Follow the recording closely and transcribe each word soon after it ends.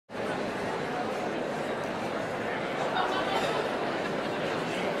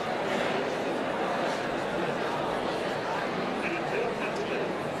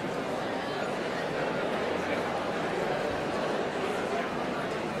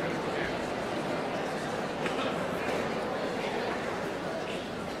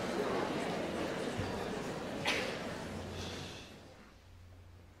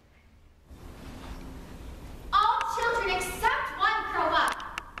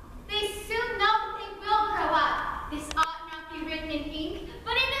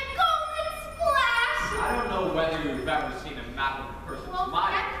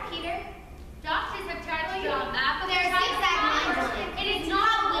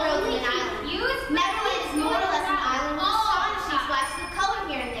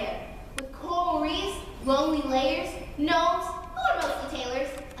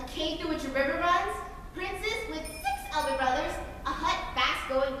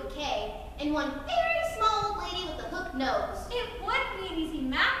and one very small old lady with a hooked nose. It would be an easy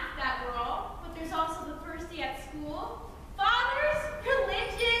math if that were all, but there's also the first day at school, fathers,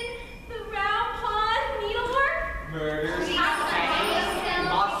 religion, the round pond, needlework, murders,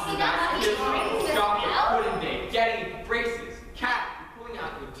 lots of massages, chocolate pudding day, getting braces, cat pulling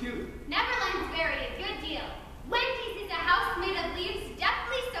out your tooth. Neverland's very a good deal. Wendy's is a house made of leaves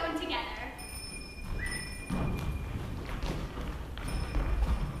deftly sewn together.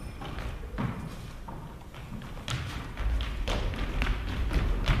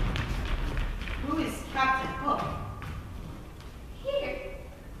 Who is Captain Hook? Here.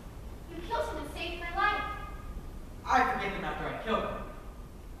 You killed him and saved my life. I forget them after I kill them.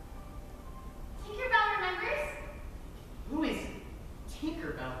 Tinkerbell remembers? Who is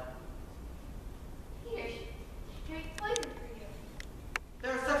Tinkerbell? Here, she carried poison for you.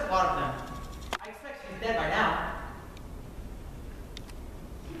 There are such a lot of them. I expect she's dead by now.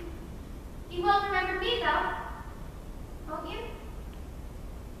 You will remember me, though. Won't you?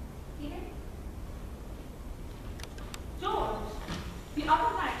 Peter? George, the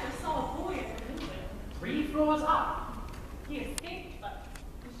other night I saw a boy at the window, 3 floors up. He escaped, but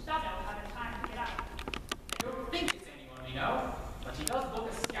his shadow had a time to get out. I don't think it's anyone we know, but he does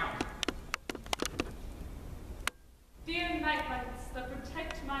look a scoundrel. Dear nightlights that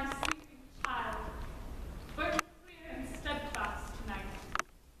protect my sleeping child, burn clear and steadfast tonight.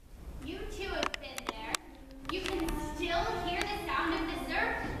 You too have been there. You can still hear the sound of the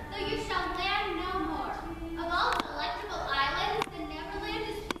surf, though you shall land no more. Of all delectable islands, the Neverland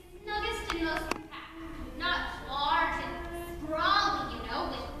is the snuggest and most compact. Not large and sprawly, you know,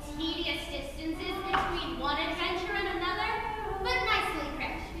 with tedious distances between one adventure and another, but nicely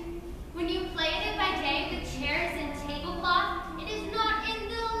cramped. When you play in it by day with chairs and tablecloth, it is not in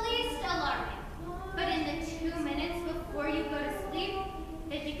the least alarming. But in the 2 minutes before you go to sleep,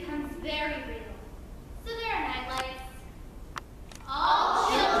 it becomes very real. So there are nightlights.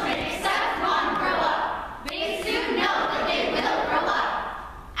 All children except one grow up. They soon know that they will grow up.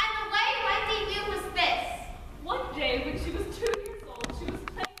 And the way Wendy knew was this. One day when she was 2 years old, she was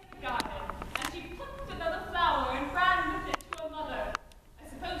playing in the garden, and she plucked another flower and ran with it to her mother. I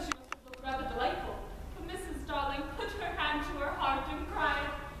suppose she must have looked rather delightful, but Mrs. Darling put her hand to her heart and cried,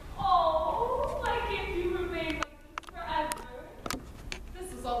 "Oh, like if you remained like this forever."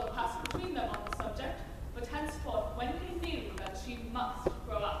 This was all that passed between them on the subject, but henceforth Wendy knew that she must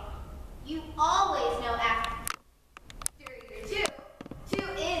grow up. You always know after year 2. 2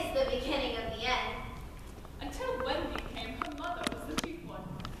 is the beginning of the end. Until Wendy came, her mother was the chief one.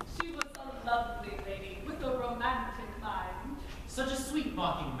 She was a lovely lady with a romantic mind. Such a sweet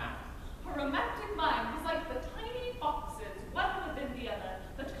mocking mouth. Her romantic mind was like the tiny foxes, one within the other,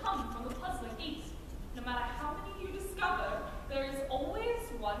 that come from the puzzling east. No matter how many you discover, there is always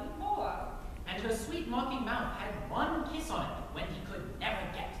one more. And her sweet mocking mouth had one kiss on it that Wendy could never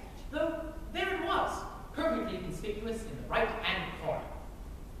get. Though there it was, perfectly conspicuous in the right-hand corner.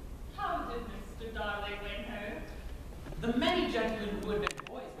 How did Mr. Darling win her? The many gentlemen who had been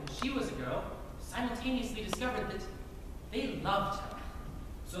boys when she was a girl simultaneously discovered that they loved her.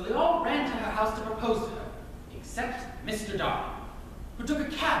 So they all ran to her house to propose to her, except Mr. Darling, who took a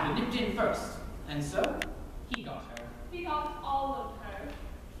cab and nipped in first. And so, he got her. He got all of her.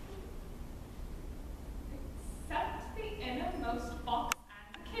 Except the innermost box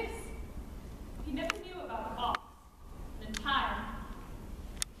and the kiss. He never knew about the box. And in time,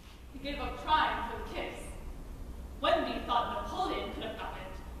 he gave up trying for the kiss. Wendy thought Napoleon could have done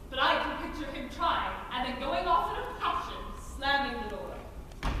it, but I can picture him trying and then going off in a passion, slamming the door.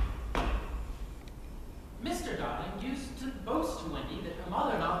 Mr. Darling used to boast to Wendy that her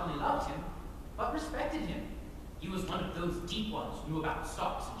mother not only loved him, but respected him. He was one of those deep ones who knew about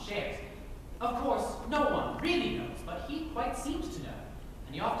stocks and shares. Of course, no one really knows, but he quite seemed to know.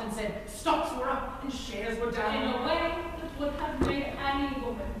 And he often said stocks were up and shares were down. In a way that would have made any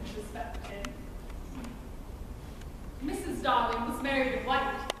woman respect him. Mrs. Darling was married in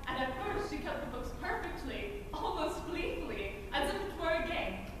white, and at first she kept the books perfectly, almost gleefully, as if it were a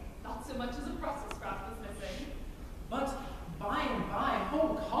game. Not so much as a Brussels sprout was missing. But by and by,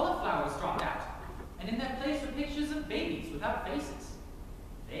 whole cauliflowers dropped out, and in their place were pictures of babies without faces.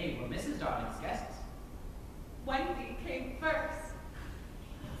 They were Mrs. Darling's guests. Wendy came first.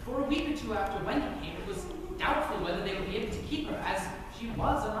 For a week or two after Wendy came, it was doubtful whether they would be able to keep her, as she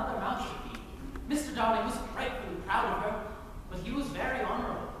was another mouse to feed. Mr. Darling was frightfully proud of her, but he was very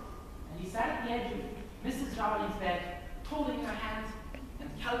honorable, and he sat at the edge of Mrs. Darling's bed, holding her hand and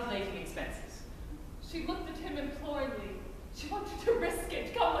calculating expenses. She looked at him imploringly. She wanted to risk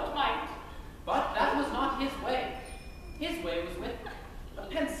it, come what might. But that was not his way. His way was with a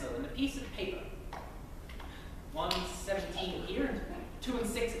pencil and a piece piece of paper. 117 here and 2 and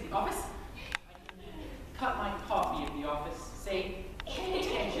 6 at the office. I can cut my copy at the office, say 10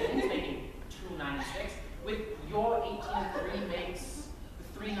 shillings, making 296. With your 18 and 3 makes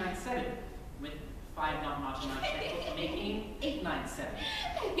 397. With 5 not much in my checkbook, making 897.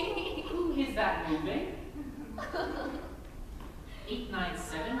 Who is that moving?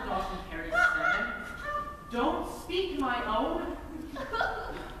 897, Dawson carries 7. Don't speak my own.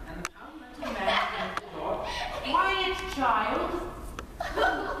 And the pound man at the door. Quiet, child.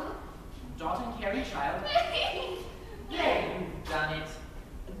 Dalton carry child. There, you've done it.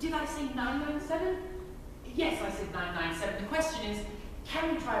 Did I say 997? Yes, I said 997. The question is,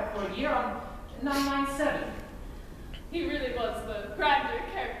 can we try for a year on 997? He really was the grander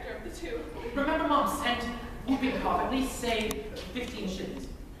character of the two. Remember mumps and whooping cough, at least say 15 shillings.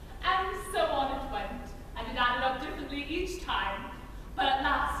 And so on it went, and it added up differently each time. But at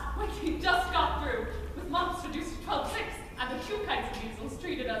last, when we just got through, with mumps reduced to 12/6, and the 2 kinds of measles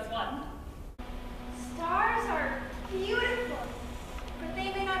treated as 1. Stars are beautiful, but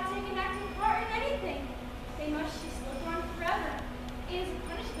they may not take an active part in anything. They must just live on forever. It is a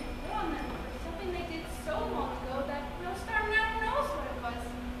punishment put on them for something they did so long ago that no star now knows what it was.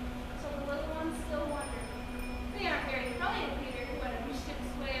 So the little ones still wonder. They aren't very friendly to Peter, who had a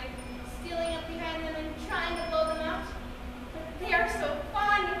mischievous way of stealing up behind them and trying to blow them out. But they are so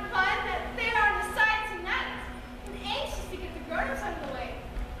fond of fun that they are on the side tonight and anxious to get the grown-ups out of the way.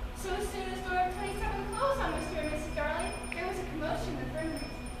 So as soon as door 27 closed on Mr. and Mrs. Darling, there was a commotion in the firmament.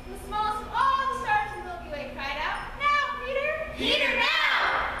 And the smallest of all the stars in the Milky Way cried out, "Now, Peter! Peter,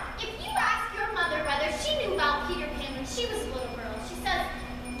 now! If you ask your mother whether she knew about Peter Pan when she was a little girl, she says,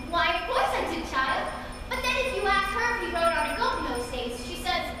 "Why, of course I did, child." But then if you ask her if he rode on a goat in those days, she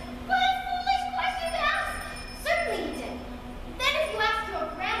says, "What a foolish question to ask! Certainly he did." Then if you ask your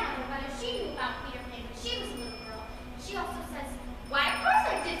grandmother whether she knew about Peter Pan when she was a little girl, she also says, "Why, of course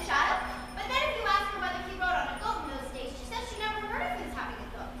I did, child." But then if you ask her whether he rode on a goat in those days, she says she never heard of his having a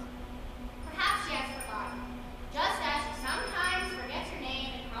goat. Perhaps she has forgotten, just as she sometimes forgets your name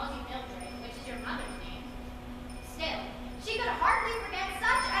and calls you Mildred, which is your mother's name. Still, she could hardly forget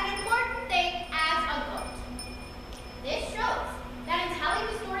such an important thing as a goat. This shows that in telling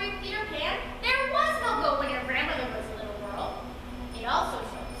the story of Peter Pan, there was no goat when your grandmother was a little girl. It also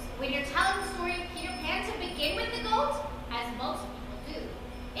shows when you're telling the story of Peter Pan to begin with the goat, as most people do,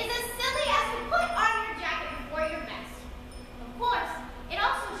 is as silly as to put on your jacket before your vest. Of course, it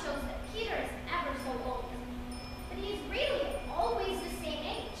also shows that Peter is ever so old, but he is really always the same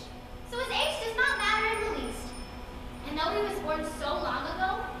age. So his age does not matter in the least. And though he was born so long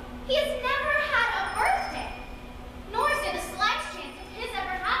ago, he has never had a birthday, nor is there the slightest chance of his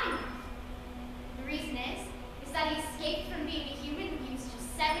ever having one. The reason is that he escaped from being a human when he was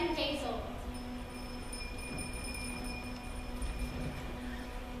just 7 days old.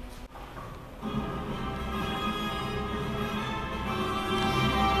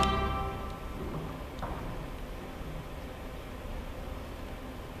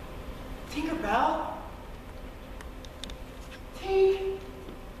 Tinkerbell? Tink?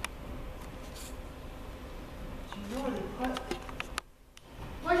 Do you know where they put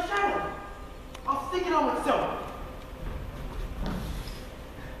my shadow? I'll stick it on myself.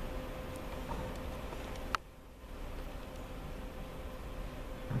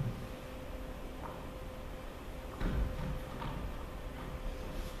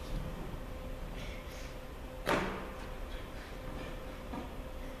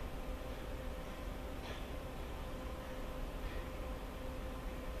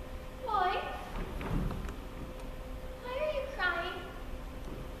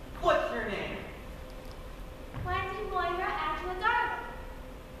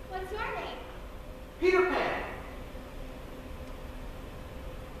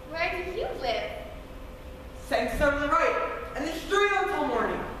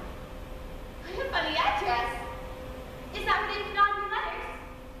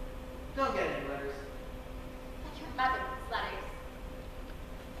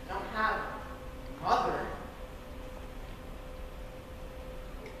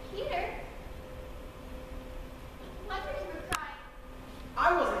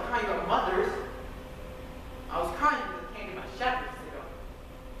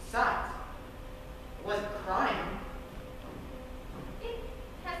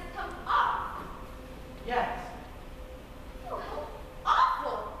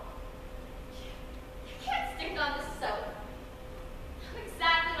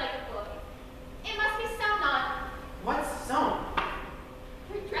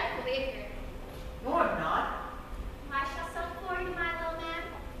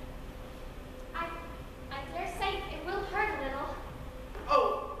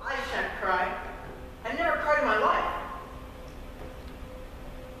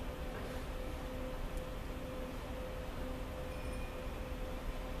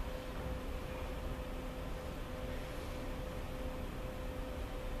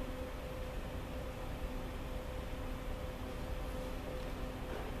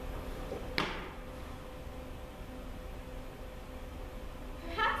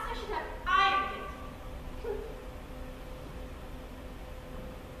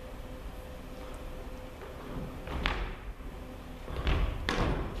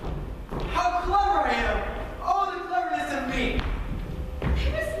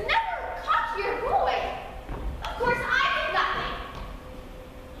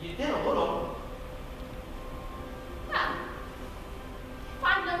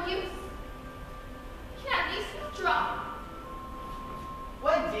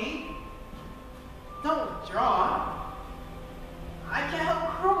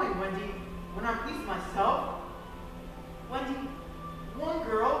 Wendy, when I'm pleased with myself. Wendy, one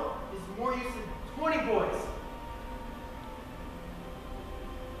girl is more use than 20 boys.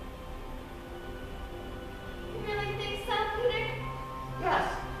 You really think so, Peter?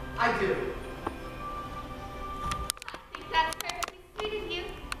 Yes, I do. I think that's perfectly sweet of you.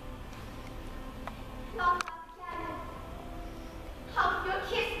 I'll have piano. I'll give you a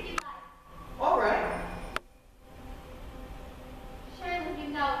kiss if you like. All right. Surely you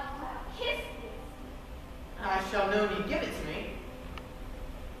know what a kiss is. I shall know when you give it to me.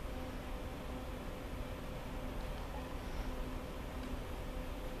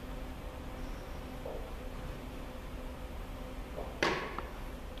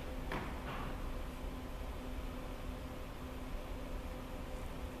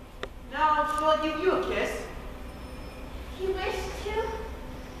 Now, shall I give you a kiss? You wish to?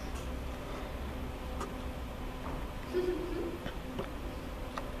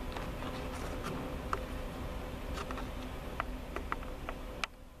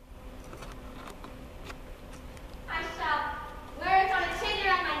 I shall wear it on a chain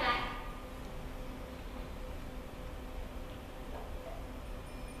around my neck.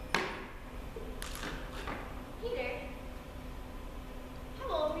 Peter, how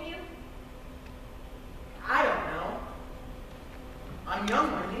old were you? I don't know. I'm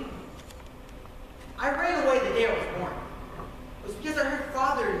young, Wendy. I ran away the day I was born. It was because I heard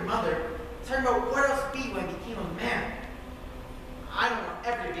father and mother talking about what else be when I became a man. I don't want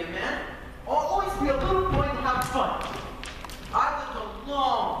ever to be a man. I'll always be a little boy and have fun. I lived a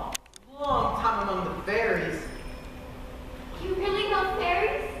long, long time among the fairies. You really know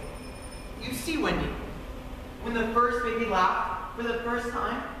fairies? You see, Wendy, when the first baby laughed for the first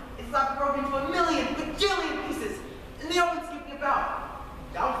time, its laugh broke into a million, bajillion pieces, and they all went skipping about.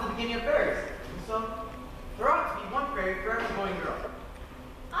 That was the beginning of fairies. And so, there ought to be one fairy for every boy and girl.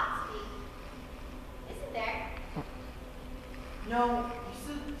 Ought to be. Isn't there? No,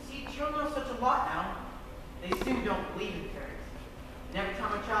 you see, children know such a lot now. They soon don't believe in fairies. And every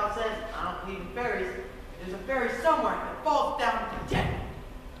time a child says, I don't believe in fairies, there's a fairy somewhere that falls down to death.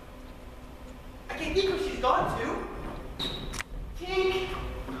 I can't think where she's gone to. Tink!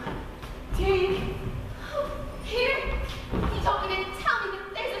 Tink! Oh, Peter, you don't even tell me that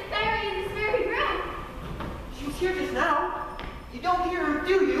there's a fairy in this very room. She was here just now. You don't hear her,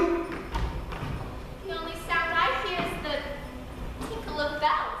 do you? The only sound I hear is the tinkle of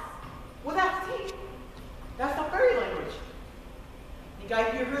bells. Well, that's Tink. That's the fairy language. Think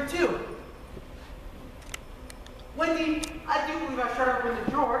I hear her too. Wendy, I do believe I shut her in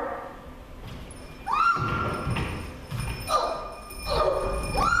the drawer.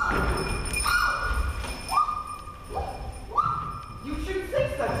 You shouldn't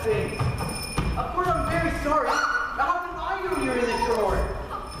say such things. Of course, I'm very sorry. Now, how can I know you're in the drawer?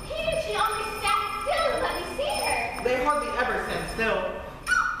 Oh, Peter, she always stands still and let me see her. They hardly ever stand still.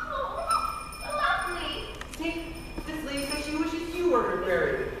 Oh, lovely. See, this lady says she wishes you were her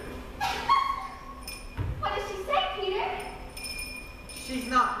fairy. What does she say, Peter? She's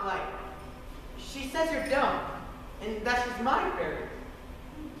not polite. She says you're dumb, and that she's my fairy.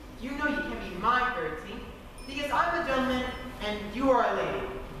 You know you can't be my fairy, Tink, because I'm a gentleman and you are a lady.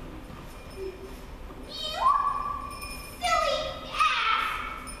 You silly ass!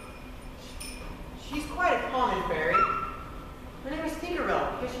 She's quite a common fairy. Her name is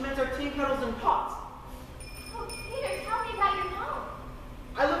Tinkerbell because she mends our tin kettles and pots. Oh, Peter, tell me about your home.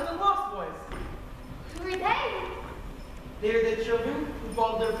 I looked at Lost Boys. Who are they? They're the children who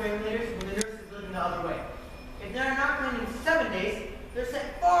followed their familiars when the nurses lived in the other way. If they're not coming in 7 days, they're sent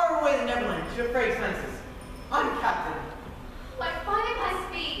far away to Neverland to defray expenses. I'm captain. What fun it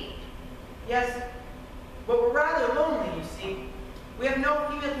must be. Yes, but we're rather lonely, you see. We have no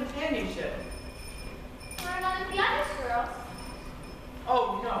female companionship. We're none of the other girls.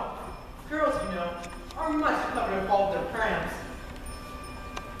 Oh no, girls, you know, are much covered in all their crams.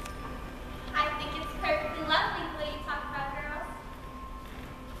 I think it's perfectly lovely the way you talk about girls.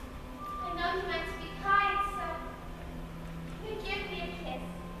 I know you meant to be kind, so you give me a kiss.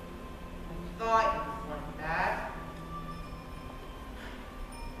 I thought you was like that.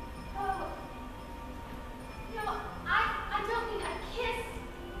 Oh, no, I don't mean a kiss.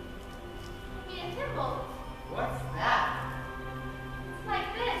 I mean a thimble. What's that? It's like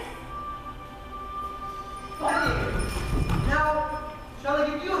this. Funny. Now, shall I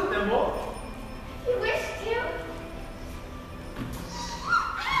give you a thimble? You wish to?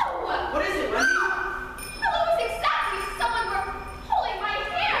 Ow! What is it, Wendy? Well, it was exactly as if someone were pulling my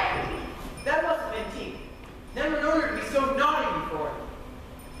hair. That must have been Tink. Never known her to be so naughty before.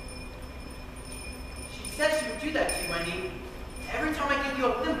 She said she would do that to you, Wendy. Every time I give you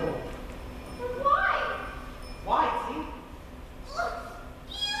a thimble.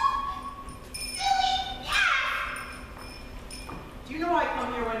 You know why I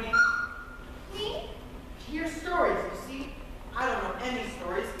come here, Wendy? Me? To hear stories, you see? I don't know any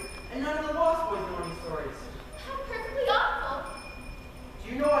stories, and none of the Lost Boys know any stories. How perfectly awful. Do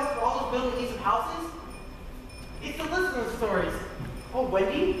you know why Sorrels building these houses? It's to listen to stories. Oh,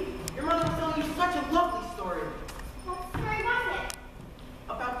 Wendy, your mother was telling you such a lovely story. What story was it?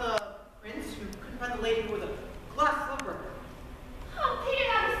 About the prince who couldn't find the lady with a glass slipper. Oh, Peter,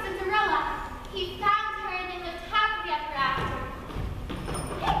 that was Cinderella. He found her and they lived happily ever after.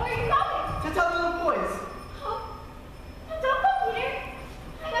 Hey, where are you going? To tell the little boys. Oh, no, don't go, Peter.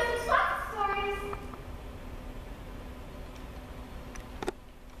 I know such lots of stories.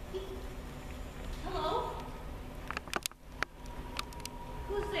 Hello?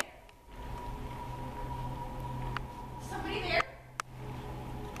 Who's there? Somebody there?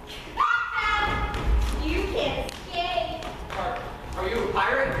 You can't escape. Are you a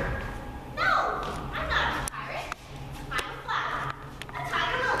pirate? No, I'm not a pirate. I'm a flat. A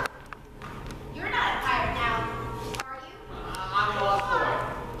tiger lily. You're not a pirate now, are you? I'm a lost boy.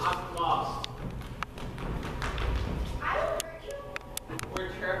 I'm lost. I won't hurt you. We're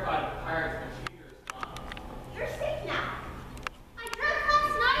terrified of pirates when Peter is gone. You're safe now. I dreamt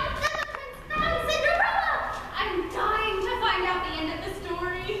last night that the prince found Cinderella. I'm dying to find out the end of the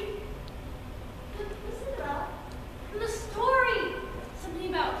story. Who's Cinderella? The story. Something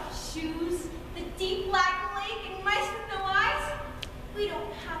about shoes, the deep black lake, and mice with no eyes. We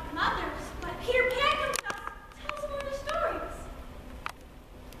don't have mothers, but Peter Pan comes to us, tells us more of the stories.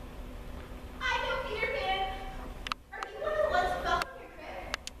 I know Peter Pan. Are you one of the ones who fell from your crib?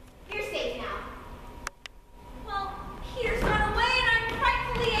 You're safe now. Well, Peter's gone away and I'm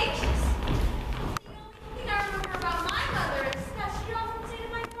frightfully anxious. The only thing I remember about my mother is that she'd often say to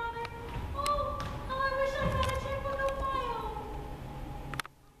my father, "Oh, how I wish I had a checkbook of my own."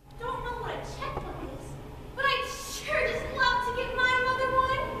 Don't know what a checkbook is, but I'd sure just love to give my mother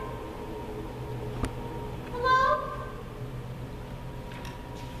one. Hello?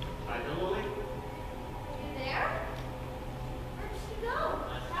 Tiger Lily? You there? Where'd she go?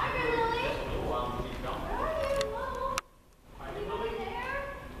 Tiger Lily? Oh, she's gone. Where are you? Hello? Tiger Anybody there?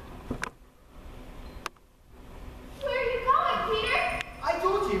 Where are you going, Peter? I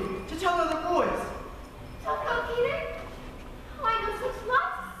told you, to tell other boys. Don't go, Peter. Oh, I know such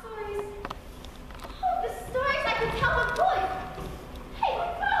lots of stories. Oh, the stories I could tell the boys. Hey,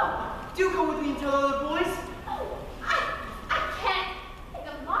 let's go. Do come with me and tell other boys. Oh, I can't. Think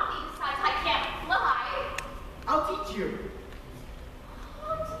of mommy decides I can't fly. I'll teach you.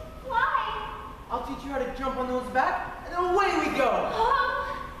 How to fly? I'll teach you how to jump on those back, and then away we go.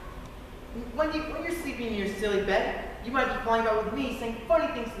 Oh, When you're sleeping in your silly bed, you might be flying about with me, saying funny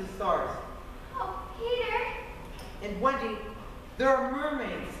things to the stars. oh, Peter. And Wendy, there are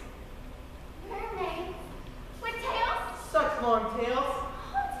mermaids. Mermaid. With tails? Such long tails.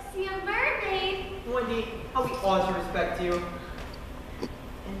 Oh, to see a mermaid. Wendy, how we all should respect you.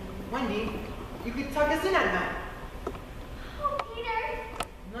 And Wendy, you could tuck us in at night. Oh, Peter.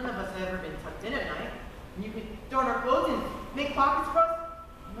 None of us have ever been tucked in at night. And you could darn our clothes and make pockets for us.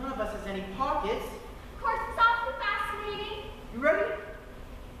 None of us has any pockets. Of course, it's awfully fascinating. You ready?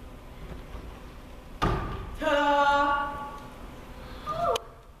 Ta-da! Oh,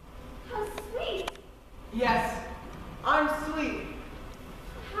 how sweet. Yes, I'm sweet.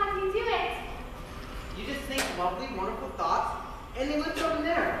 How do you do it? You just think lovely, wonderful thoughts, and they lift you up in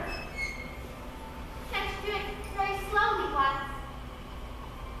there. Can't you do it very slowly once?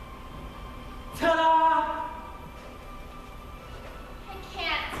 Ta-da! I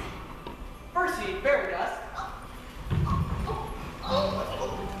can't. First you eat fairy dust,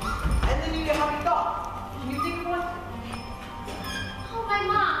 and then you get happy thoughts. Can you think of one? Oh, my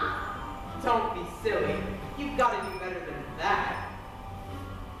mom. Don't be silly. You've got to do better than that.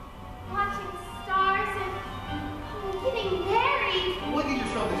 Watching stars and getting married. Look at your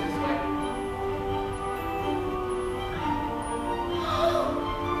shoulders this way. Oh,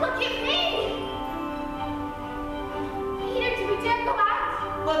 look at me. Peter, do we dare go out?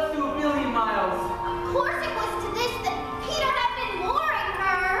 Let's do 1,000,000,000 miles. Of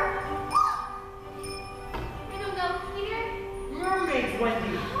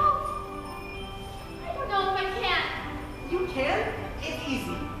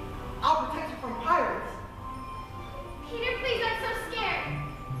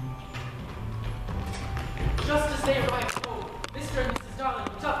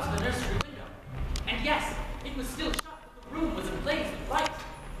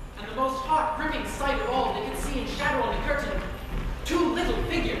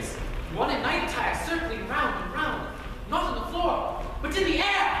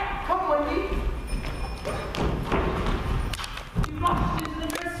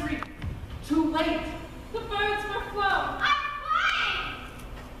late. The birds were flown. I'm flying!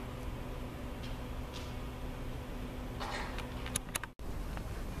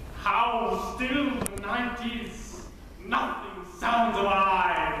 How still the night is. Nothing sounds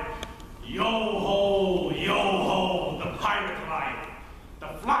alive. Yo-ho, the pirate life. The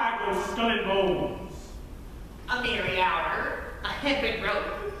flag of skull and bones. A merry hour, a hempen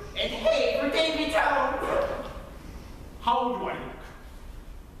rope, and hay for Davy Jones. How do I look?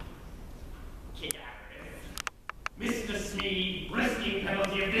 Mr. Smee, risking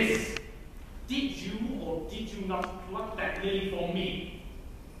penalty of this. Did you or did you not pluck that lily for me?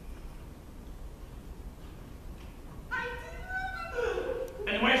 I did.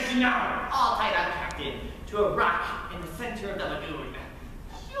 And where's she now? All tied up, Captain, to a rock in the center of the lagoon.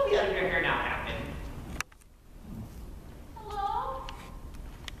 She'll be under here now, Captain. Hello?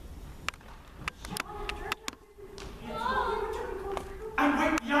 Hello? I'm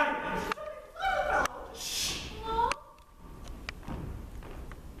right behind you. Hello?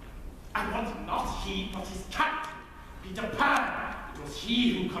 I want not he, but his captain, Peter Pan. It was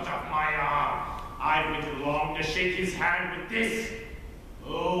he who cut off my arm. I waited long to shake his hand with this.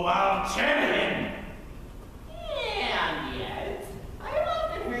 Oh, I'll tear him. And yet, I've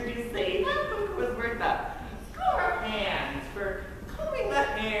often heard you say that book was worth a score of hands for combing the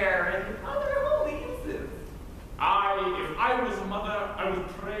hair and other holy uses. If I was a mother, I would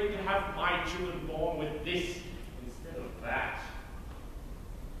pray to have my children born with this instead of that.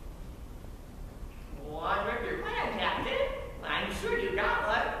 Wonder your plan, Captain. I'm sure you got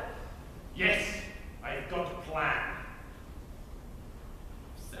one. Yes, I've got a plan.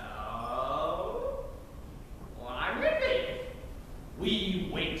 So, I'm ready. We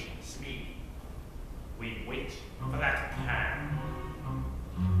wait, Smee. We wait for that plan.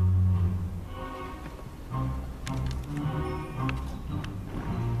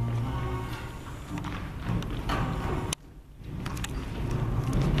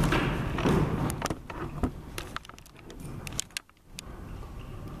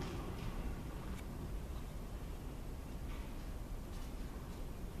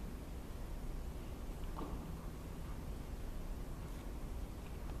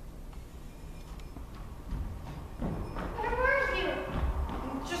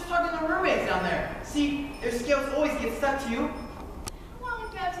 Down there. See, their scales always get stuck to you. How long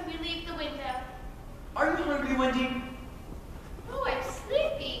ago did we leave the window? Are you hungry, Wendy? Oh, I'm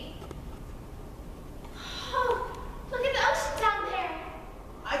sleepy. Oh, look at the ocean down there.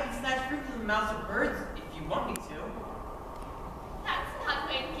 I can snatch fruit from the mouths of birds if you want me to. That's not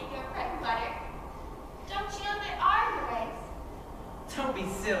going to keep your bread and butter. Don't you know there are ways? Don't be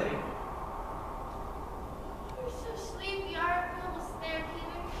silly. You're so sleepy. Aren't we almost there, Peter?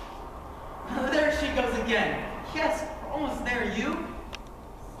 There she goes again. Yes, we're almost there, you.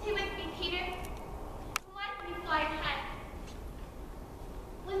 Stay with me, Peter. Let me fly ahead.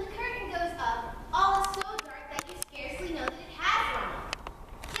 When the curtain goes up, all is so dark that you scarcely know that it has run up.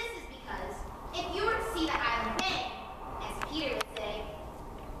 This is because if you were to see the island bang, as Peter would say,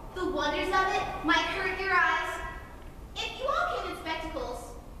 the wonders of it might hurt your eyes. If you all came in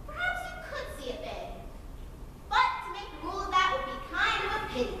spectacles, perhaps you could see it bang. But to make the rule of that would be kind of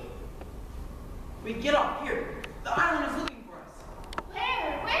a pity. We get off here. The island is looking for us.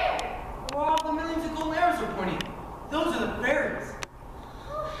 Where? Where? Where all the millions of gold arrows are pointing. Those are the fairies.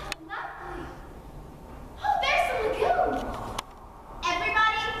 Oh, lovely. Oh, there's the lagoon.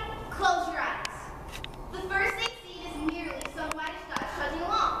 Everybody, close your eyes. The first they see is merely some whitish dots trudging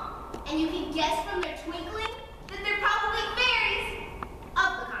along. And you can guess from their twinkling that they're probably fairies of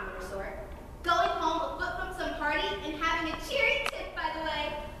the commoner sort, going home afoot from some party and having a cheery tip, by the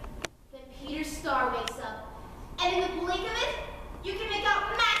way. Then Peter's star wakes up, and in the blink of it, you can make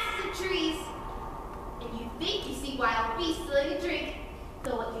out masses of trees. And you think you see wild beasts stealing a drink,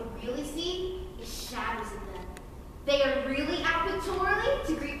 though what you really see is shadows of them. They are really out pictorially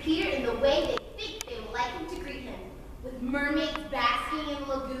to greet Peter in the way they think they would like him to greet him, with mermaids basking in the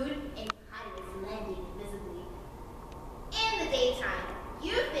lagoon and pirates landing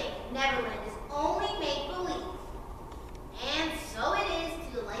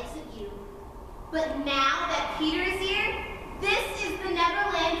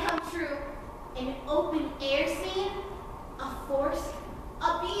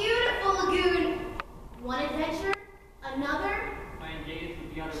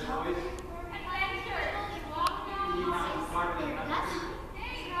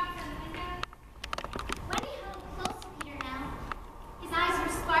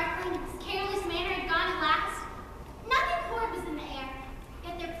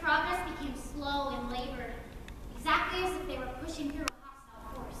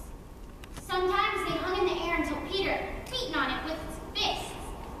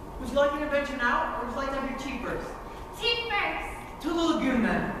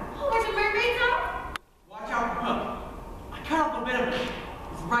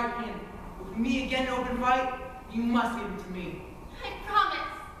right hand. With me again in open fight, you must give it to me. I promise.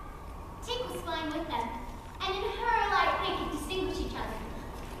 Tink was fine with them, and in her light they could distinguish each other.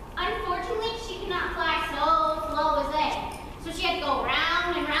 Unfortunately, she could not fly so slow as they, so she had to go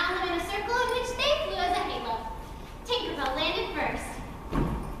round and round them in a circle in which they flew as a halo. Tinkerbell landed first.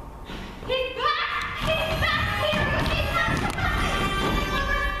 He's back! He's back! He's back!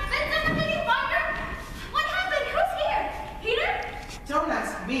 Vincent, the big wonder! What happened? Who's here? Peter? Don't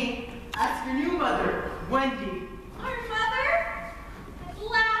ask me. Ask your new mother, Wendy. Our mother? At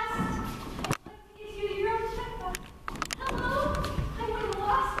last! Let's get you your own checkbook. Hello? I'm one of the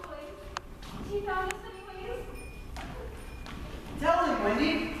lost boys. He found us anyways. Tell him,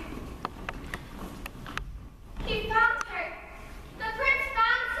 Wendy. He found her. The prince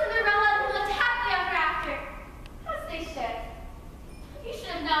found Cinderella and lived happily ever after. As they should. You should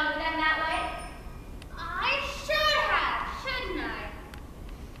have known it then that way. I should have, shouldn't I?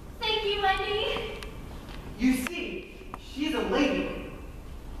 Thank you, Wendy. You see, she's a lady.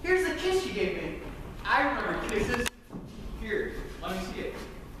 Here's the kiss she gave me. I remember kisses. Here, let me see it.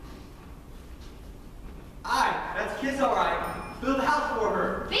 Aye, that's a kiss all right. Build a house for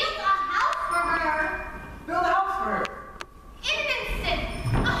her. Built a house for her. Build a house for her. In an instant,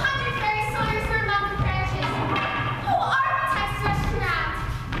 100 fairy sawyers were among the branches. Whole architects rushed around.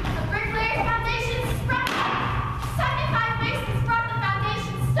 The bricklayer's foundation sprung up. 75 masons brought the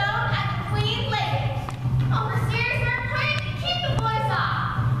foundation stone, and the queen laid it. Overseers were praying to keep the boys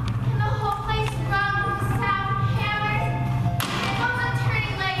off. And the whole place rung with the sound of hammers and the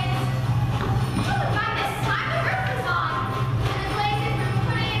turning lathes. By this time, the roof was on, and the glazes were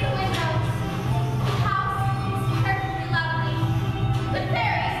putting in the windows. The house is perfectly lovely. The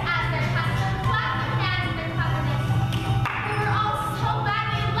fairies, as their custom, clapped their hands in their cleverness. They were all so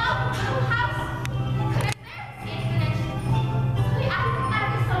madly in love with the little house, they couldn't bear to see it finished. So they added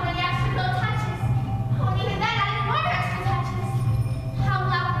ever so many extra little touches. Oh, and even then added more extra touches. How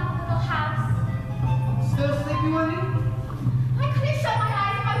lovely the little house. Still sleepy, Wendy? I couldn't shut my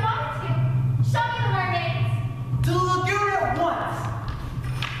eyes if I wanted to. Show me the mermaids. To the lagoon at once.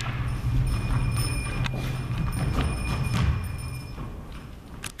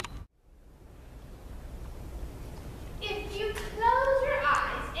 If you close your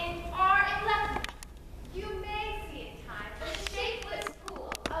eyes and are in left, you may see at times a shapeless pool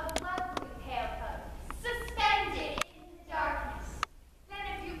of lovely pale color, suspended in the darkness. Then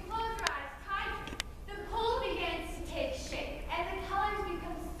if you close your eyes tighter, the pool begins to take shape, and the colors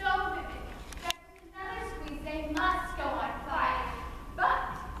become so vivid that with another squeeze they must go on fire. But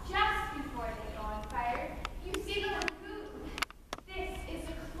just before they go on fire, you see the lagoon. This is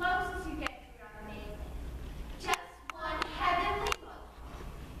the closest you get to it on the mainland. Just one heavenly look.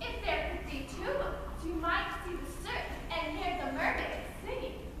 If there could be two looks, you might see the surf and hear the mermaids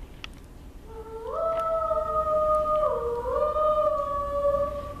singing.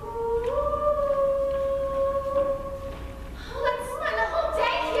 Let's spend the whole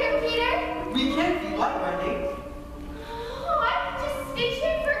day here, Peter. We can if you like, Wendy. Oh, I could just stay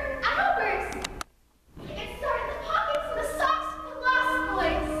here for hours. I could start in the pockets and the socks of the lost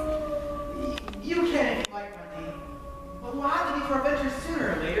boys. You can if you like, Wendy. But we'll have to leave for adventures sooner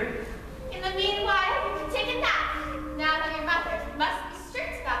or later. In the meanwhile, you can take a nap. Now that your mother must be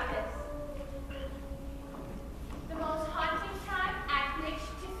strict about this. The most haunting time at which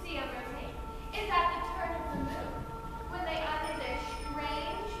to see a mermaid is at the turn of the moon, when they utter their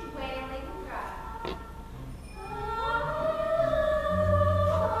strange wailing cry.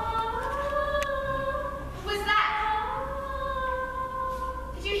 What was that?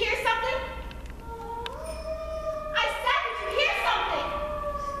 Did you hear something? I said, did you hear something?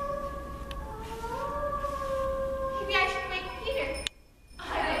 Maybe I should wake Peter. I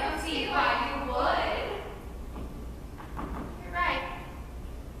don't see why you would. You're right.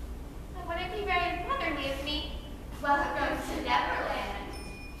 That wouldn't be very motherly of me. Welcome to Neverland.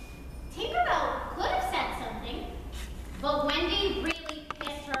 Tinkerbell could have said something, but Wendy really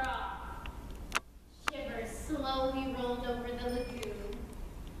pissed her off. Shivers slowly rolled over the lagoon.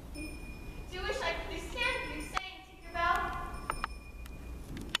 Do wish I could understand what you're saying, Tinkerbell.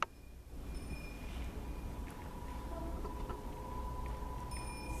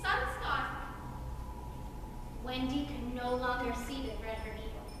 Sun's gone. Wendy could no longer see to thread her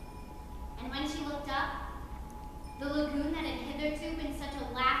needle. And when she looked up, the lagoon that had hitherto been such a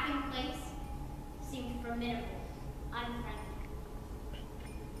laughing place seemed formidable, unfriendly.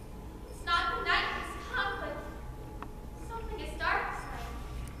 It's not the night that's come, but something is dark this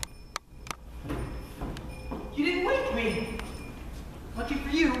night. You didn't wake me. Lucky for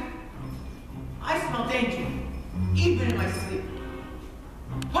you, I smell danger, even in my sleep.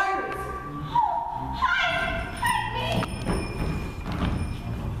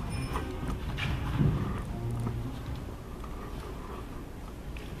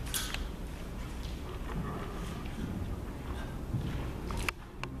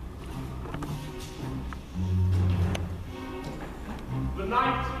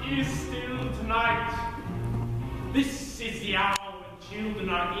 is still tonight. This is the hour when children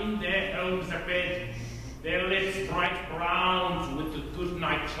are in their homes abed, their lips bright browned with the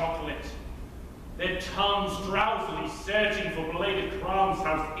good-night chocolate, their tongues drowsily searching for belated crumbs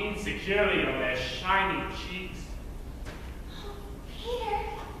housed insecurely on their shining cheeks. Oh, Peter,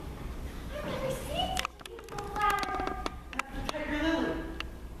 I've never seen such a beautiful flower. That's the tiger lily.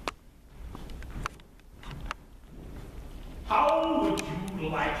 How would you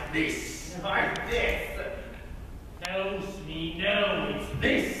like this? Like this. No, Smee, no, it's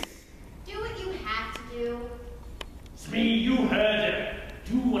this. Do what you have to do. Smee, you heard her.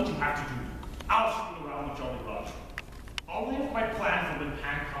 Do what you have to do. I'll show you around the Jolly Roger. I'll leave my plan for when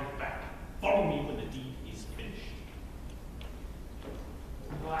Pan comes back. Follow me when the deed is finished.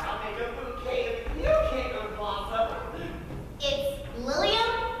 Well, I'll make a bouquet of new kingdom blossom. It's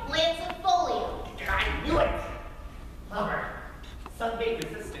Lilium lancifolium. I knew it. Lover, sun-baked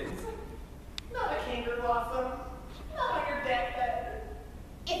resistance. Not a canker blossom. Not on your deathbed.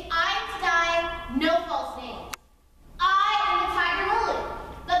 If I am to die, no false names. I am the tiger lily,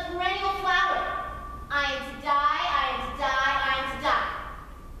 the perennial flower. I am to die, I am to die, I am to die.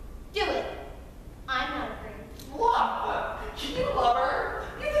 Do it. I'm not afraid. What? You lover?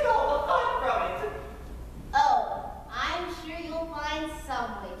 You get all the fun from it. Oh, I'm sure you'll find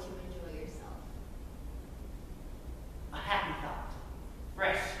some way to enjoy yourself. A happy thought.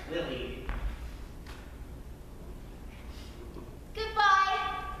 Fresh lily. Goodbye.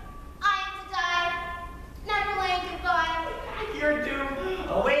 I am to die. Neverland, goodbye. Your doom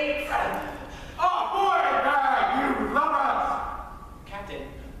awaits. Ahoy there, you lovers! Captain,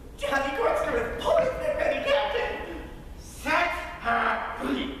 Johnny Corkscrew is poised and ready, Captain. Set her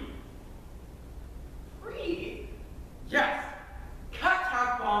free. Free? Yes. Cut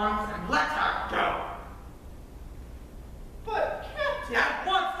her bonds and let her go. But, Captain... At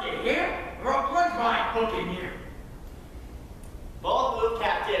once, you hear? Or I'll plunge my hook in you. Bold move,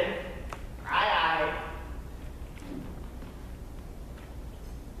 Captain. Aye, aye.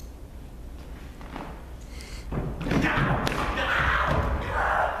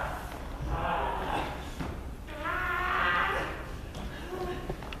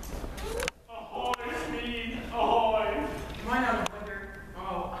 Ahoy, Smee! Ahoy! Am I not a wonder?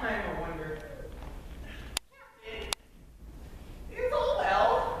 Oh, I am a wonder. Captain, it's all well.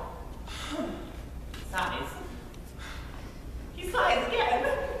 Sighs. He sighs again.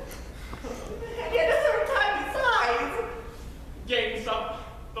 And yet a third time he sighs. Games up.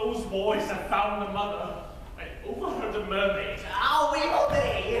 Those boys have found the mother. I overheard the mermaid. I'll wait all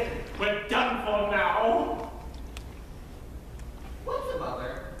day. We're done for now. What's a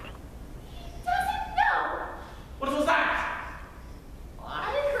mother? He doesn't know. What was that?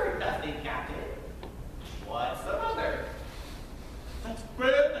 I heard nothing, Captain. What's a mother? That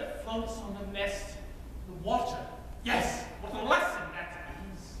bird that floats on the nest in the water. Yes, what a lesson that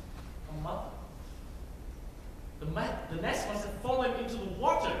is. A mother. The nest must have fallen into the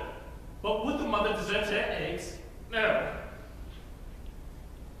water. But would the mother desert her eggs? No.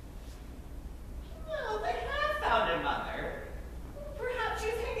 Well, they have found a mother. Perhaps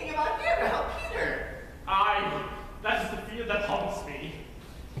she's hanging about here to help Peter. Aye, that is the fear that haunts me.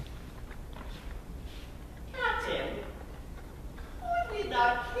 Captain, would we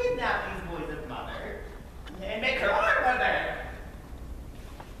not kidnap these boys' mother and make her our mother?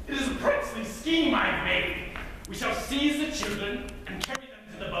 It is a princely scheme I've made. We shall seize the children and carry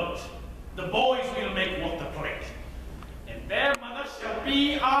them to the boat. The boys will make what the plate. And their mother shall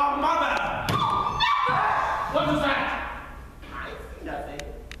be our mother. What was that? I see nothing.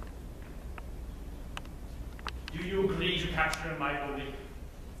 Do you agree to capture my body?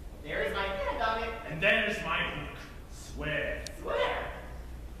 There is my hand on it. And there's my hook. Swear. Swear.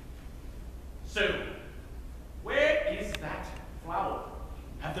 So, where is that flower?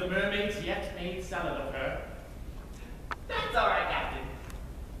 Have the mermaids yet made salad of her? That's all right, Captain.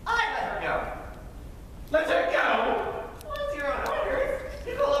 I let her go. Let her go! Once you're on orders,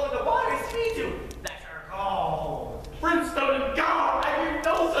 you go over the water, Smee to let her go. Brimstone and gall! I give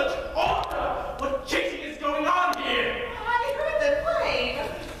no such order! What cheating is going on here? I heard them playing.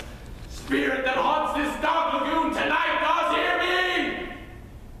 Spirit that haunts this dark lagoon tonight, does hear me!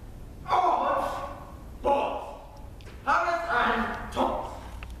 Oh, Boss! Thomas and Thomas.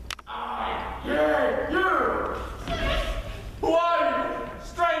 I hear you! Who are you?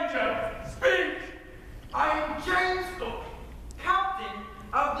 Stranger, speak! I am James Cook, Captain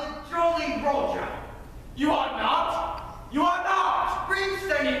of the Jolly Roger. You are not! You are not! Bring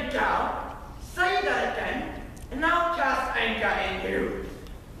singing down. Say that again, and I'll cast anchor in you.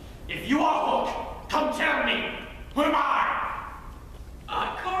 If you are Hook, come tell me! Who am I?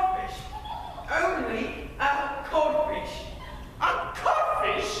 A cork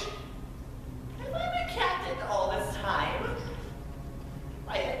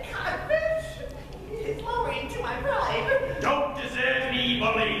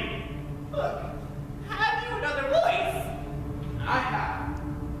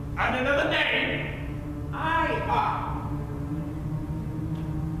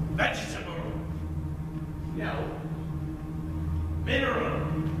Vegetable. No. Mineral.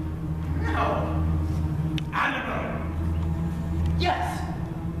 No. Animal. Yes.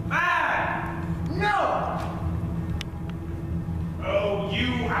 Man. No. Oh, you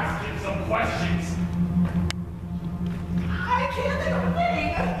asking some questions. I can't think of a thing.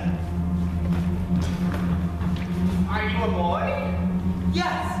 Are you a boy?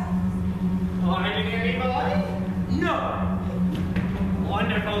 Yes. Ordinary boy? No.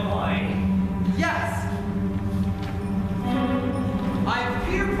 Wonderful boy? Yes. I'm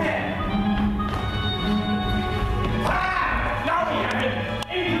Peter Pan. Ah! Now we have it!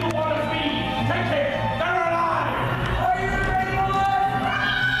 Into the water speed! Take it! They're alive! Are you ready,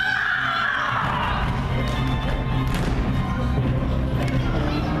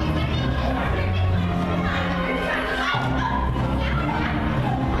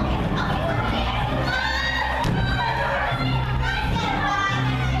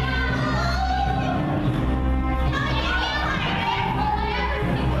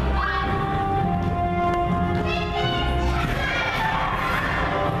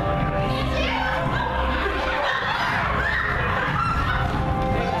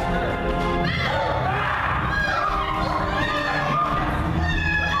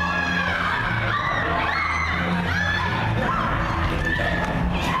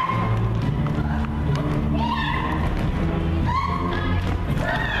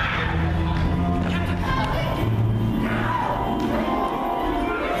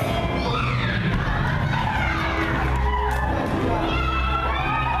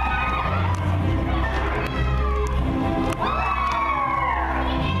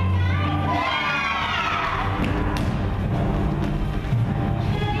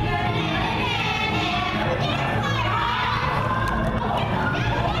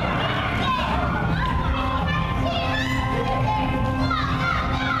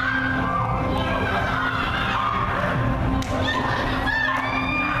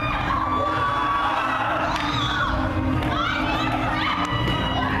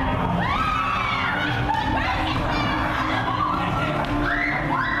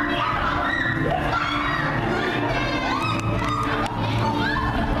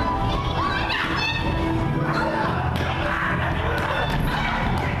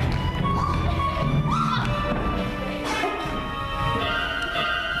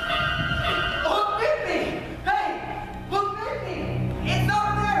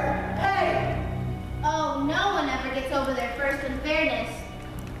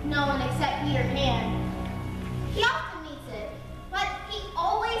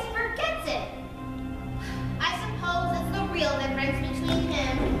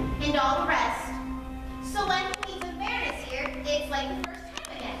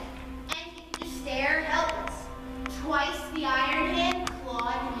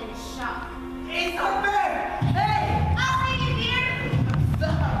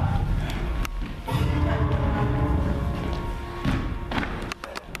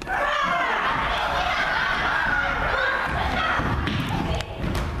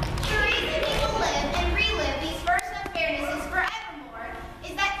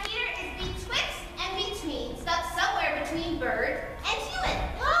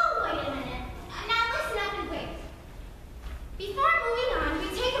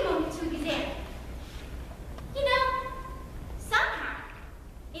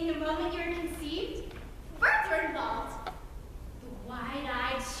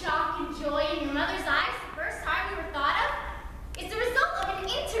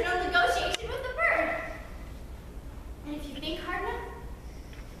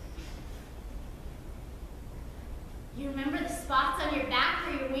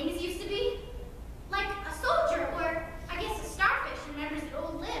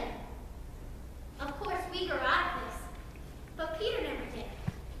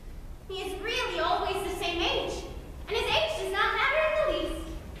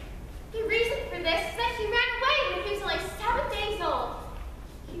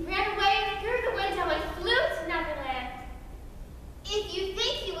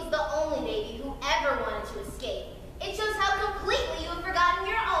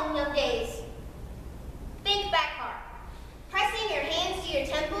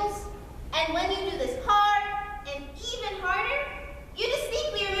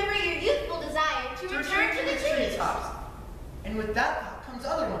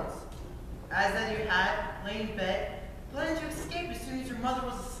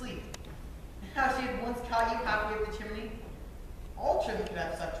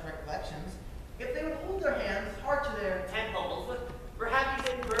 Perhaps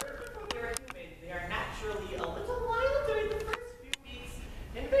in birds, before they are human, they are naturally a little wilder in the first few weeks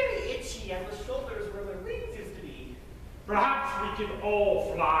and very has the shoulders where the wings used to be. Perhaps we can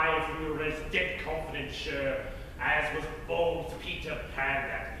all fly if we were as dead confident sure as was bold Peter Pan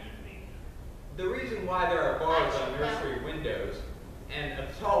that evening. The reason why there are bars on nursery windows and a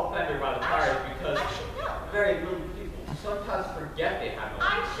tall fender by the fire is because very little people sometimes forget they have a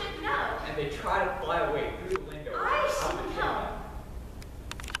I should know. and they try to fly away through the window. I should know.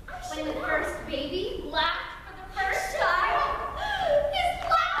 When the first baby laughed for the first time, his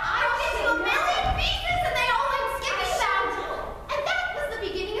laugh broke into a million pieces and they all went skipping back. And that was the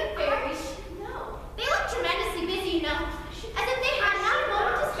beginning of fairies. No. They looked tremendously busy, you know, as if they had not a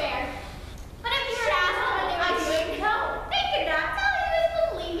moment to spare. But if you were to ask them what they were doing, they could not tell you and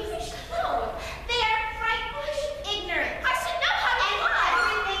believe me. They are frightfully ignorant. I should know how to fly.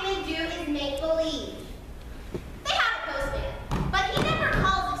 Everything they do is make believe. They have a postman, but he never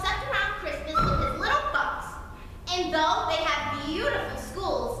calls except around Christmas with his little box. And though they have beautiful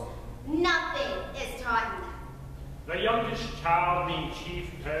schools, nothing is taught in them. The youngest child being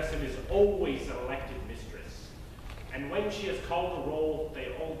chief person is always elected mistress. And when she has called the roll,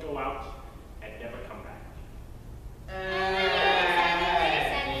 they all go out and never come back.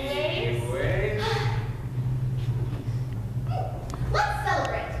 Anyways. Let's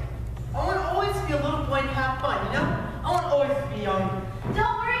celebrate. I want to always be a little boy and have fun, you know? I want to always be young.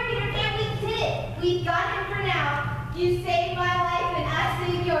 Don't worry, Peter Pan, we did it. We've got him for now. You saved my life and I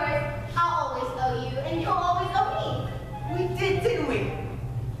saved yours. I'll always owe you, and you'll always owe me. We did, didn't we?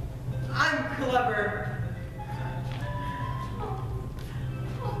 I'm clever.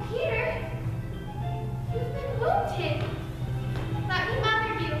 Oh, Peter, you've been wounded. Let me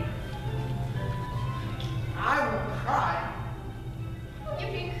mother you. I won't cry. You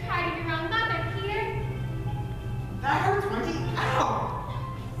can cry to your own mother, Peter. That hurts, Wendy. Ow!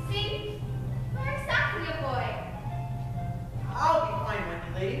 See? We're exactly a boy. I'll be fine, Wendy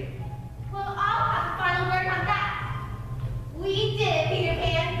lady. Well, I'll have the final word on that. We did it, Peter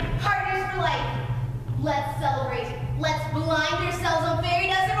Pan. Partners for life. Let's celebrate. Let's blind ourselves on fairy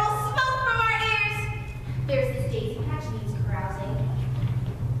dust and roll smoke from our ears. There's this daisy patch needs carousing.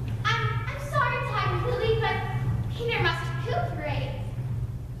 I'm sorry, Tiger Lily, but Peter must recuperate.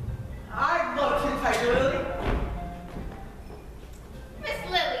 I'd love to, Tiger Lily. Miss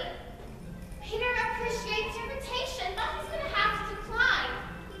Lily, Peter appreciates your invitation, but he's going to have to decline.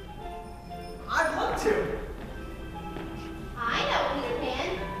 I'd love to. I know, Peter Pan.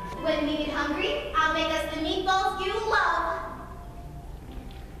 When we get hungry, I'll make us the meatballs you love.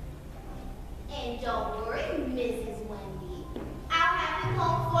 And don't worry, Mrs. Wendy. I'll have them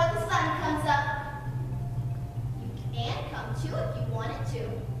home before the sun comes up. You can come too if you wanted to,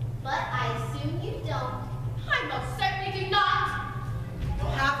 but I assume you don't. I most certainly do not.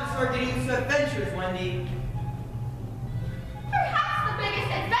 You'll have to start getting used to adventures, Wendy. Perhaps the biggest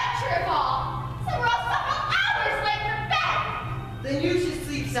adventure of all. So we're all several hours late for bed. Then you should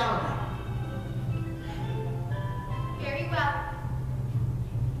sleep soundly. Very well.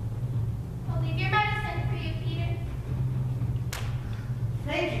 I'll leave your medicine for you, Peter.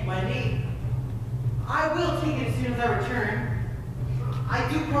 Thank you, Wendy. I will take it as soon as I return.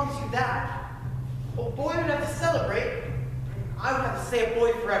 I do promise you that. A boy would have to celebrate. I would have to stay a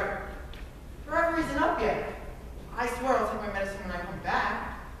boy forever. Forever isn't up yet. I swear I'll take my medicine when I come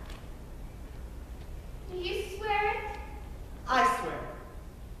back. Do you swear it? I swear.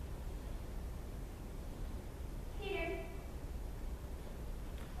 Peter,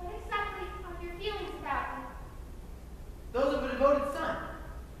 what exactly are your feelings about me? Those of a devoted son.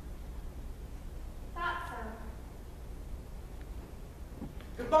 Thought so.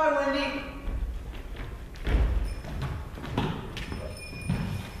 Goodbye, Wendy.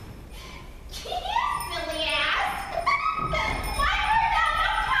 Silly ass! Why were there no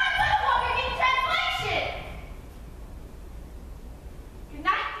time for the woman in translation? Good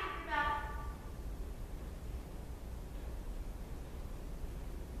night, Tinkerbell.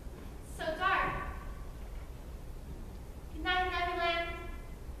 So dark. Good night, Neverland.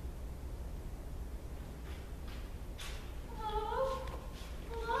 Hello?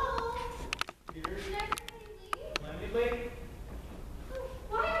 Hello?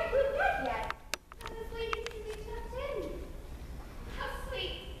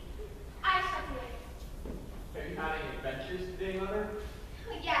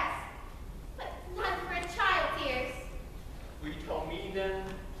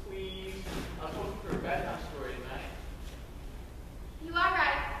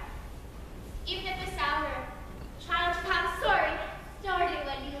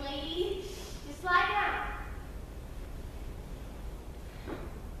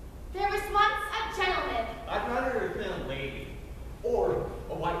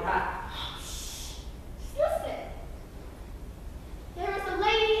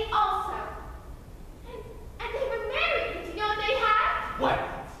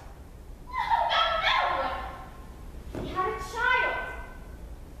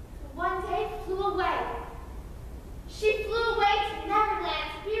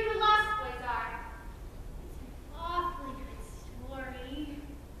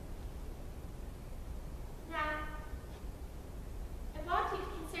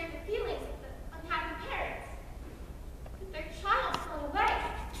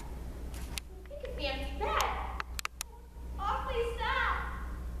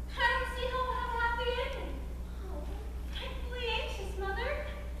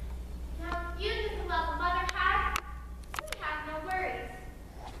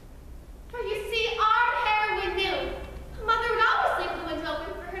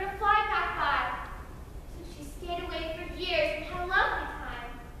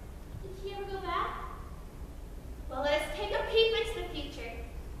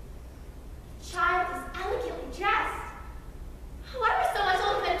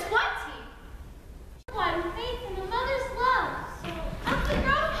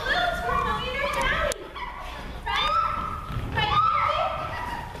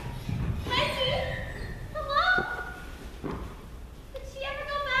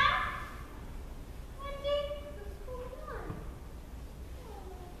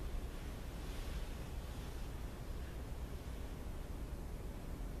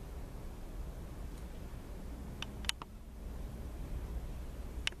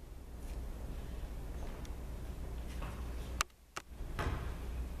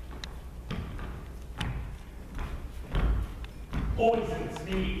 poisons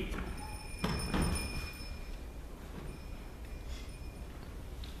me.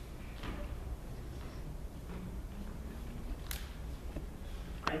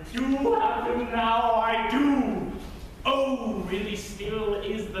 I do have him now, I do. Oh, really still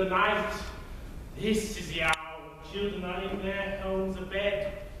is the night. This is the hour when children are in their homes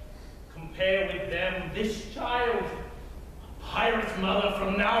abed. Compare with them this child, a pirate mother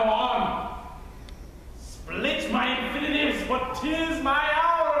from now on. Split my infinitives, but 'tis my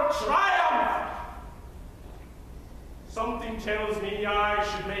hour of triumph. Something tells me I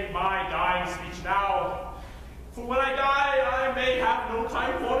should make my dying speech now, for when I die, I may have no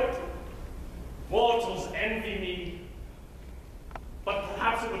time for it. Mortals envy me, but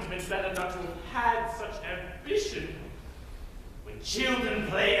perhaps it would have been better not to have had such ambition. When children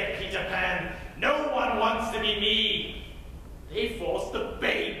play at Peter Pan, no one wants to be me. They force the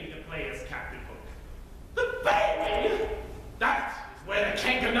baby to play as Captain Hook. The baby! That is where the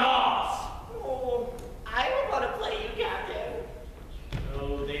canker gnaws. Oh, I don't want to play you, Captain.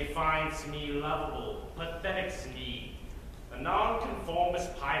 Oh, they find Smee lovable, pathetic Smee, a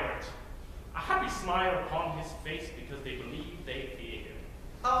nonconformist pirate. A happy smile upon his face because they believe they fear him.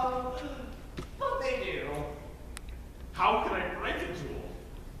 Oh, but they do. How can I break it to him?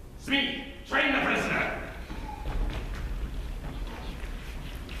 Smee, train the prisoner!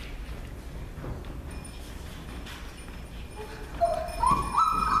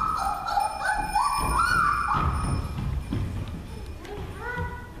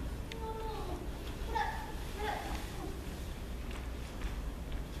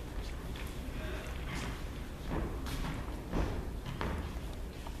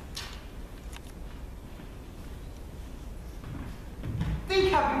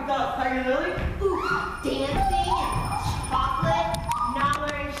 Think how you thought, Tiger Lily. Ooh, dancing and chocolate, not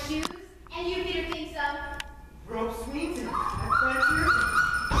wearing shoes, and you, Peter, think so? Rope swings and adventures.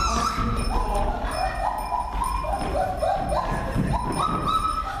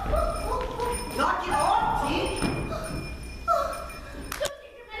 Knock it off, T. Don't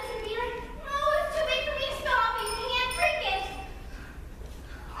take your medicine, Peter. Oh, it's too late for me to stop. You can't drink it.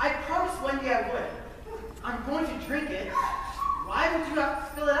 I promised Wendy I would. I'm going to drink it. Why would you have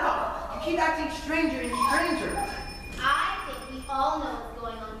to spill it out? You keep acting stranger and stranger. I think we all know what's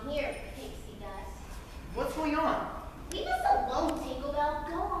going on here, Pixie Dust. What's going on? Leave us alone, Tinkerbell.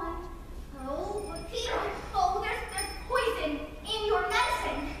 Go on. Oh, but Peter. Oh, there's poison in your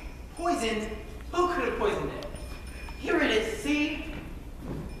medicine. Poisoned? Who could have poisoned it? Here it is, see?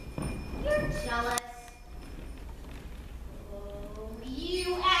 You're jealous. Oh,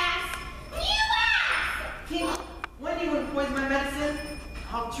 you ass! You ass! Tink, Wendy wouldn't poison my medicine.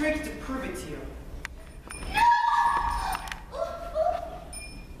 I'll drink it to prove it to you. No!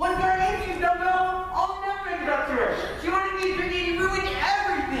 What's our name, you don't know? I'll never make it up to her. She wanted me to drink it and ruined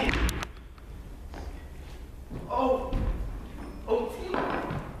everything. Oh, Tink.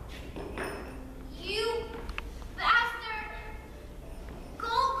 You bastard!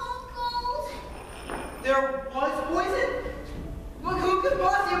 Gold. There was poison? Look, who could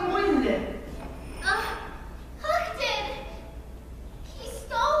possibly have poisoned it? Hook did. He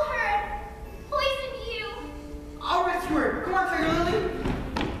stole her. Poisoned you. I'll rescue her. Come on, Tiger Lily.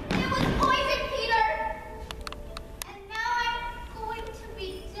 It was poison, Peter. And now I'm going to be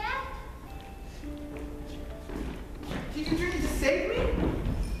dead. Did you drink it to save me?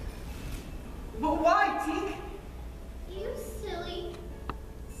 But why, Tink? You silly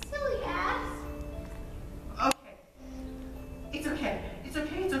ass. Okay. It's okay. It's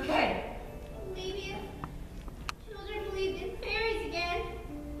okay. It's okay. Maybe if children believed in fairies again.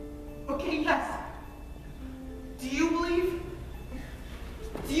 Okay, yes. Do you believe?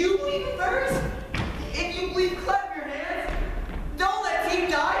 Do you believe in fairies? If you believe, clap your hands. Don't let Tink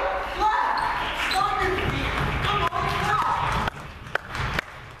die. Clap. Stop your feet. Come on, stop.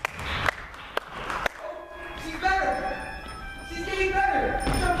 Oh, she's better. She's getting better.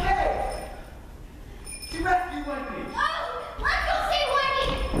 It's okay. She rescued Wendy. Oh, let's go save Wendy.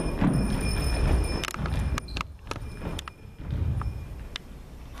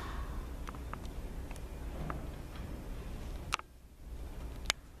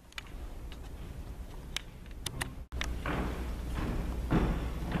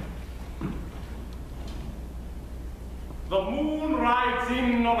 The moon rides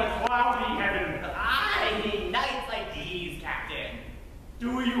in on a cloudy heaven. Aye, nights like these, Captain.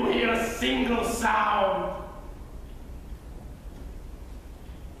 Do you hear a single sound?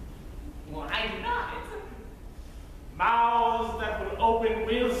 Why not? Mouths that will open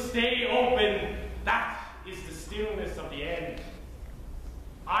will stay open. That is the stillness of the end.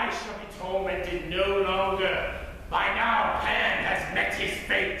 I shall be tormented no longer. By now, Pan has met his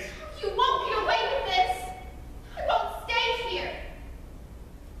fate. You won't get away with this. I won't stay here.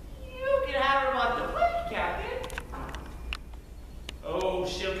 You can have her on the plate, Captain. Oh,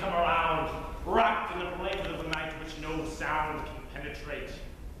 she'll come around, wrapped in the blanket of the night which no sound can penetrate.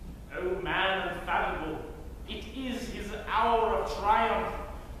 Oh, man unfathomable, it is his hour of triumph.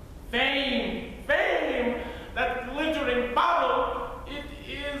 Fame, fame, that glittering bubble, it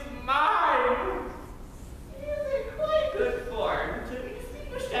is mine. Is it quite good form to be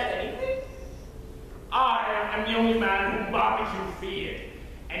distinguished at anything? I am the only man whom barbecue feared,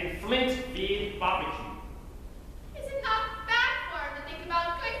 and Flint feared barbecue. Is it not bad form to think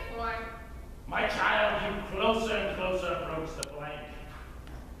about good form? My child, you closer and closer approach the blank.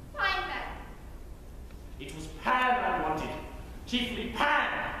 Fine then. It was Pan I wanted, chiefly Pan,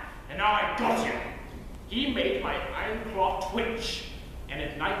 and now I got him. He made my iron claw twitch, and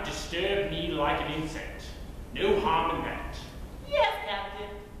at night disturbed me like an insect. No harm in that. Yes, Captain.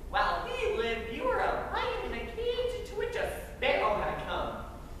 While we lived, you were a lion in a cage to which a sparrow had come.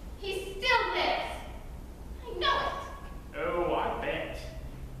 He still lives. I know it. Oh, I bet.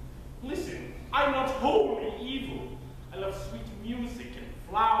 Listen, I'm not wholly evil. I love sweet music and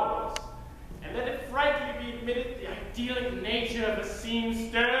flowers. And let it frankly be admitted, the idyllic nature of the scene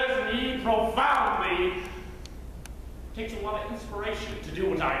stirs me profoundly. It takes a lot of inspiration to do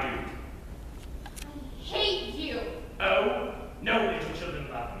what I do. I hate you. Oh, no little children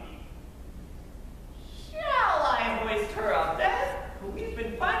love me. Shall I hoist her up then? We've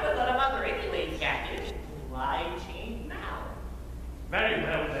been fine without a mother anyway, Captain. Why change now? Very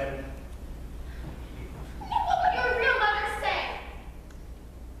well then. What would your real mother say?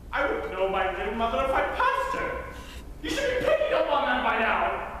 I would know my real mother if I passed her. You should be picking up on that by now.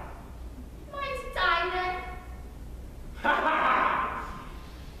 Mine to die then. Ha ha ha!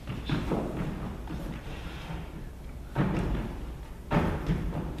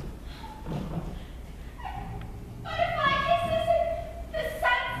 What if I kiss this in the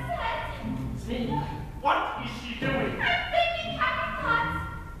sunset? Smee, what is she doing? I'm thinking happy thoughts.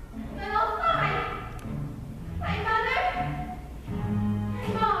 Then I'll find my mother, my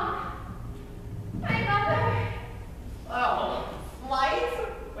mom, my mother. Oh, Slice?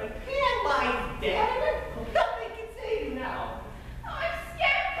 When Pan lies dead? Nothing can save you now. Oh, I'm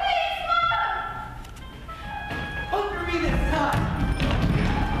scared. Please, Mom. Look for me this time.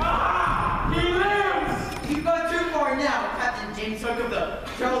 Ah! He lives! You've gone too far now, Captain James Hook of the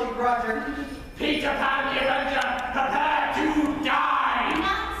Jolly Roger. Peter Pan the Avenger, prepare to die!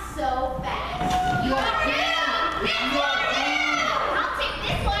 Not so fast. You're down. I'll take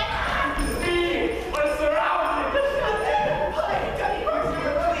this one. Smee, we're surrounded! Hi, Johnny Horse,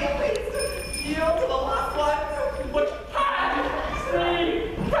 really at least. Yield to the last one. But Pan!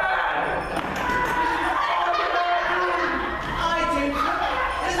 Smee! Pan! I do.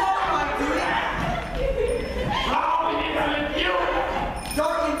 It is all my duty. How insolent you!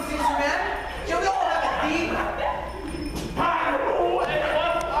 Dark and sinister man. You know, we all have a theme. Pan, who and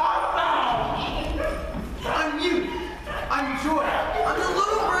what art thou? I'm you. I'm Joy. I'm the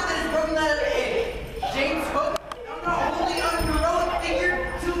little bird that has broken out of the egg. James Hook. I'm the only unheroic figure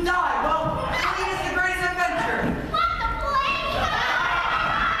to die. Well, he is the greatest adventure. What the blame?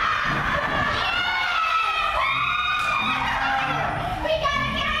 We gotta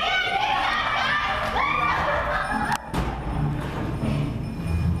get out of here.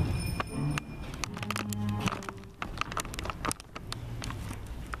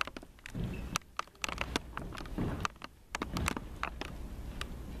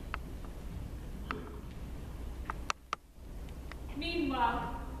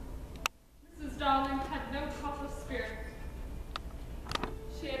 Meanwhile, Mrs. Darling had no proper spirit.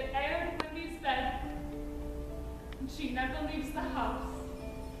 She had aired Wendy's bed, and she never leaves the house,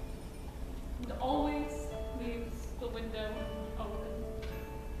 and always leaves the window open.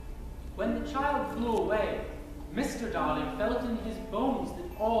 When the child flew away, Mr. Darling felt in his bones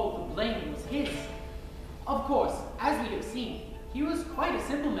that all the blame was his. Of course, as we have seen, he was quite a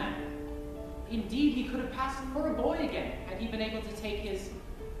simple man. Indeed, he could have passed for a boy again had he been able to take his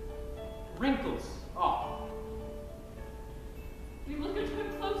wrinkles off. We look at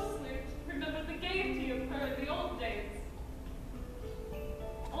her closely to remember the gaiety of her in the old days.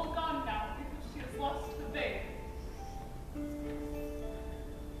 All gone now because she has lost her babe.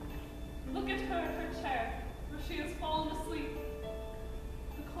 Look at her in her chair, where she has fallen asleep.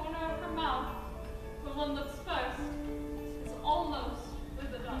 The corner of her mouth, where one looks first, is almost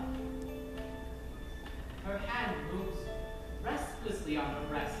withered up. Her hand moves restlessly on her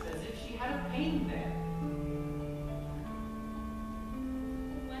breast as if she had a pain there.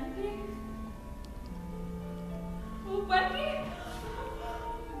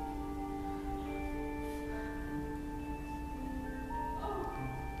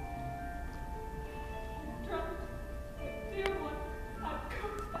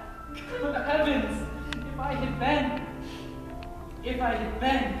 if I had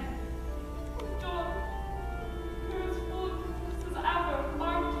been. John, you're as full of goodness as ever,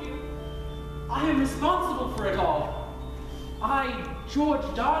 aren't you? I am responsible for it all. I, George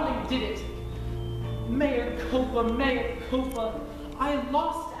Darling, did it. Mea Cooper, I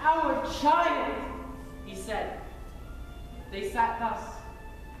lost our child, he said. They sat thus,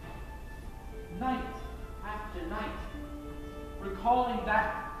 night after night, recalling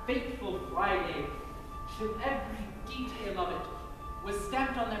that fateful Friday, till every detail of it was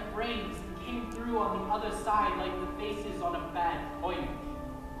stamped on their brains and came through on the other side like the faces on a bad coin.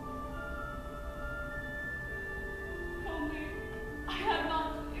 Only I had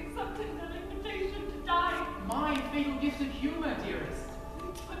not accepted that invitation to die. My fatal gift of humor, dearest.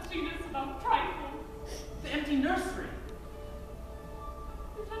 Touchiness about trifle. The empty nursery.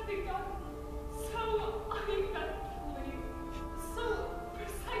 It had begun so uneventfully, so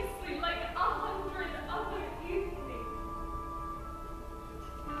precisely like 100 other evenings.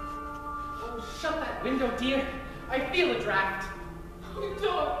 Oh, shut that window, dear. I feel a draft. Oh,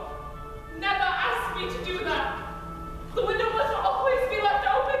 don't. Never ask me to do that. The window must always be left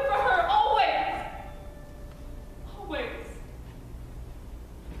open for her, always. Always.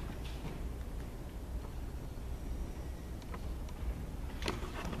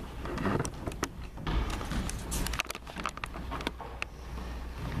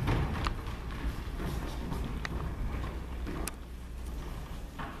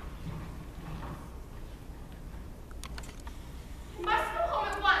 You must go home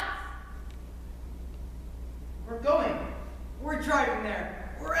at once. We're going. We're driving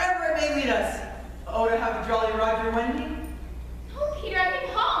there. Wherever it may lead us. Oh, to have a jolly ride, dear Wendy. No, Peter, I've been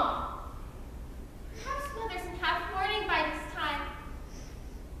home. Perhaps Mother's in half mourning by this time.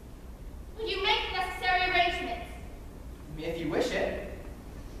 Will you make the necessary arrangements? If you wish it.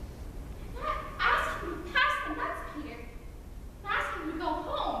 I'm not asking you to pass the nuts, Peter. I'm asking you to go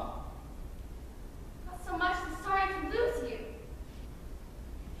home. Not so much as sorry to lose you.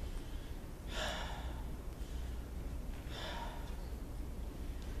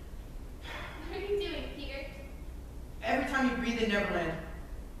 What are you doing, Peter? Every time you breathe in Neverland,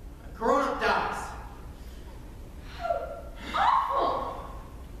 a grown-up dies. How awful!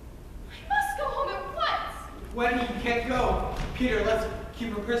 I must go home at once. Wendy, you can't go. Peter, let's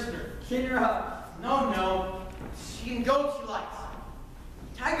keep her prisoner. Chain her up. No. She can go if she likes.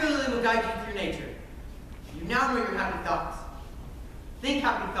 Tiger Lily will guide you through nature. You now know your happy thoughts. Think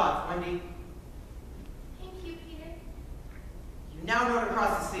happy thoughts, Wendy. Thank you, Peter. You now know to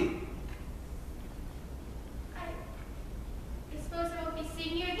cross the sea. I suppose I won't be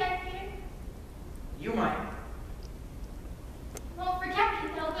seeing you again, Peter? You might. You won't forget me,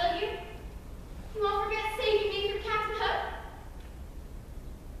 though, will you? You won't forget saving me from Captain Hook?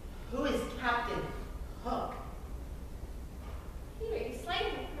 Who is Captain Hook? Peter, you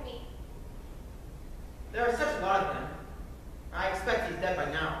slayed him for me. There are such a lot of them. I expect he's dead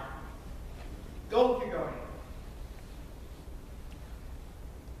by now. Go if you're going.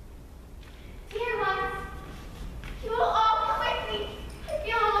 Dear ones, you will all come with me. I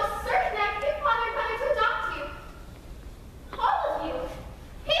feel almost certain that I can get Father and Mother to adopt you. All of you.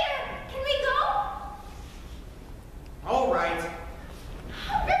 Peter, can we go? All right.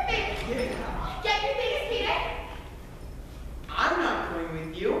 Perfect. Yeah. Get your things, Peter. I'm not going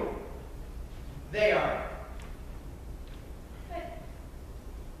with you. They are. But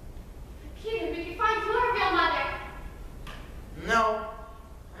Peter, we can find your real mother. No.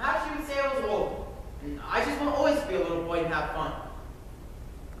 Perhaps you would say I was old. And I just want to always be a little boy and have fun.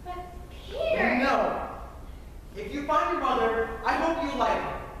 But Peter. No. If you find your mother, I hope you like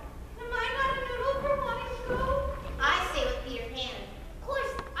her. Am I not a noodle for wanting to go? I stay with Peter Pan. Of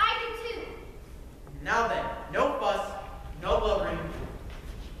course, I do too. Now then, no fuss, no blubbering.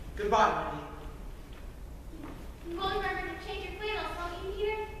 Goodbye, Wendy. You will remember to change your flannels, won't you,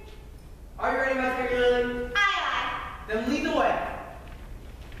 Peter? Are you ready, Master Lily? Aye, Then lead the way.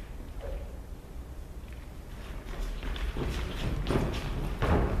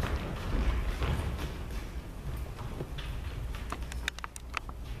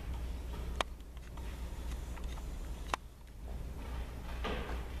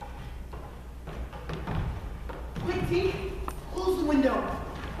 Quick, T. Close the window.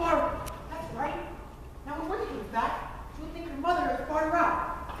 Barb, that's right. Now when Wendy comes back, she'll think her mother has brought her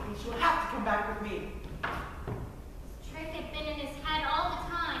out. And she'll have to come back with me. This trick had been in his head all the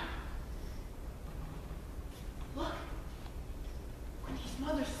time. Look. Wendy's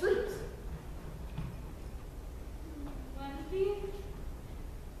mother sleeps. Wendy?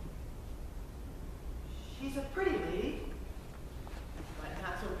 She's a pretty lady. But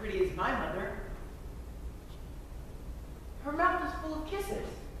not so pretty as my mother. Her mouth is full of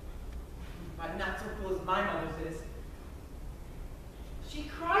my mother's is. She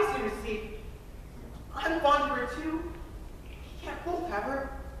cries in her sleep. I'm fond of her too. We can't both have her.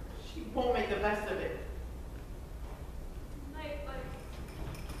 She won't make the best of it.